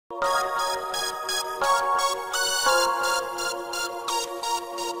What's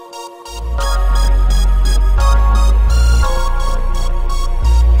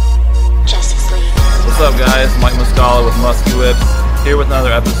up guys, Mike with muskywhips, here with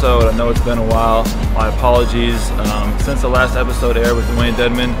another episode. I know it's been a while, my apologies. Since the last episode aired with Dwayne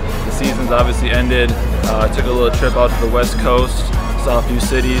Dedman, the season's obviously ended. I took a little trip out to the West Coast, saw a few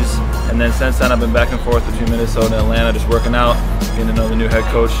cities, and then since then I've been back and forth between Minnesota and Atlanta just working out, getting to know the new head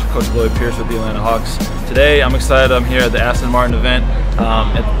coach, Coach Lloyd Pierce with the Atlanta Hawks. Today I'm excited, I'm here at the Aston Martin event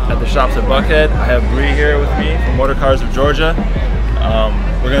at the shops at Buckhead. I have Bree here with me from Motor Cars of Georgia.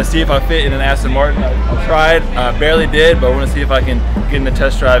 We're going to see if I fit in an Aston Martin. I tried, barely did, but we're going to see if I can get in the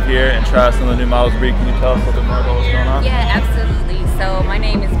test drive here and try some of the new models. Bree, can you tell us a little bit more about what's going on? Yeah, absolutely. So my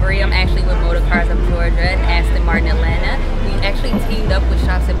name is Bree. I'm actually with Motor Cars of Georgia and Aston Martin Atlanta. We actually teamed up with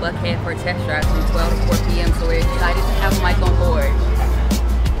shops at Buckhead for a test drive from 12 to 4 p.m. So we're excited to have Mike on board.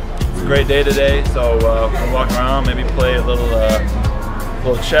 It's a great day today, so we're going to walk around, maybe play a little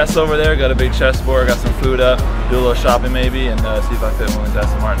chess over there. Got a big chessboard, got some food up, do a little shopping maybe, and see if I fit one with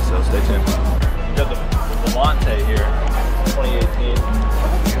Aston Martin, so stay tuned. We got the Vantage here, 2018.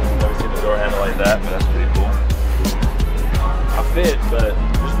 Never seen the door handle like that, but that's pretty cool. I fit, but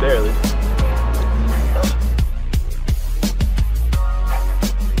just barely.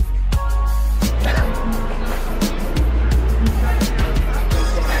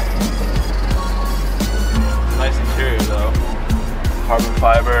 Nice interior though. Carbon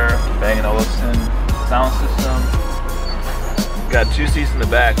fiber, Bang & Olufsen sound system. Got 2 seats in the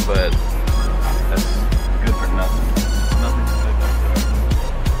back, but that's good for nothing. Nothing's good back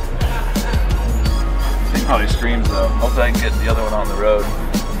there. This thing probably screams though. Hopefully I can get the other one on the road.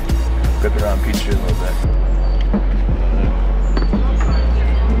 Grip it around Peachtree a little bit.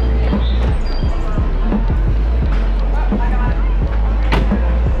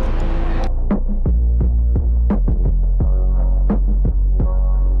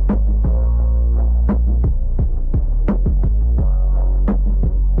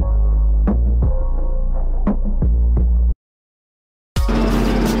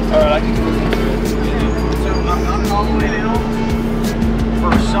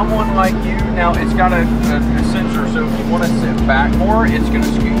 Someone like you, now it's got a sensor, so if you want to sit back more, it's going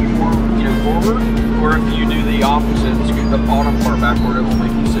to scoot you more, forward. Or if you do the opposite, scoot the bottom part backward, it will make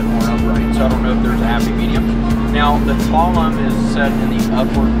you sit more upright. So I don't know if there's a happy medium. Now the column is set in the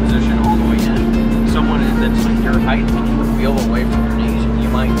upward position all the way in. Someone that's like your height and you would feel away from your knees, you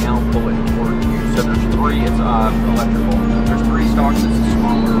might now pull it toward you. So there's 3, it's electrical. There's 3 stocks, it's a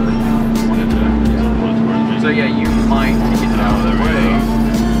smaller. So yeah, you might get it out of the way.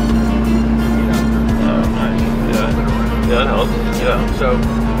 Yeah, that helps. Yeah. So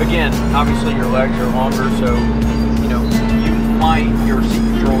again, obviously your legs are longer, so you might, your seat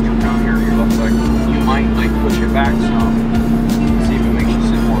controls are down here. You might like push it back some, see if it makes you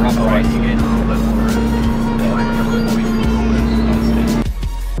sit more upright. You get a little bit more.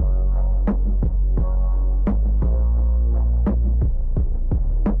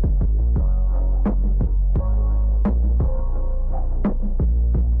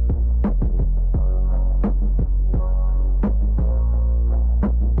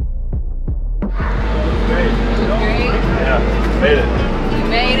 Made it. You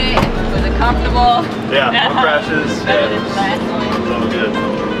made it. Was it comfortable? Yeah, no crashes. Better than the last one. It's all good.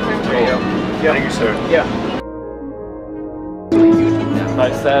 There you go. Yeah. Thank you, sir. Yeah.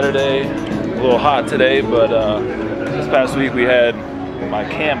 Nice Saturday. A little hot today, but this past week we had my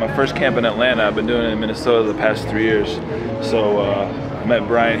first camp in Atlanta. I've been doing it in Minnesota the past 3 years. So I met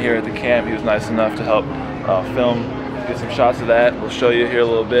Brian here at the camp. He was nice enough to help film, get some shots of that. We'll show you here a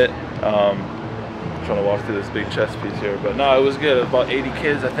little bit. Trying to walk through this big chess piece here, but no, it was good. About 80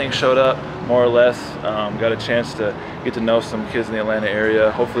 kids I think showed up, more or less. Got a chance to get to know some kids in the Atlanta area.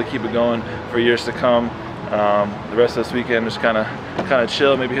 Hopefully keep it going for years to come. The rest of this weekend just kind of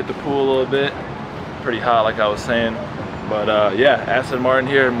chill, maybe hit the pool a little bit. Pretty hot like I was saying, but yeah, Aston Martin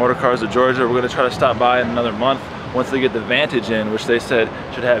here in Motor Cars of Georgia. We're going to try to stop by in another month once they get the Vantage in, which they said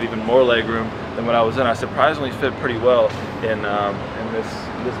should have even more leg room than what I was in. I surprisingly fit pretty well in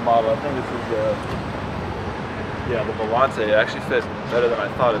this model. I think this is yeah, the Volante. It actually fit better than I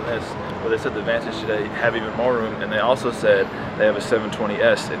thought in this, but they said the Vantage should have even more room, and they also said they have a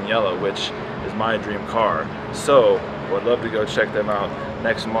 720S in yellow, which is my dream car. So would love to go check them out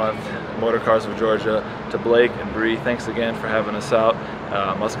next month. Motor Cars of Georgia. To Blake and Bree, thanks again for having us out.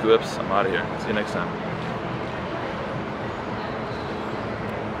 Muskywhips, I'm out of here. See you next time.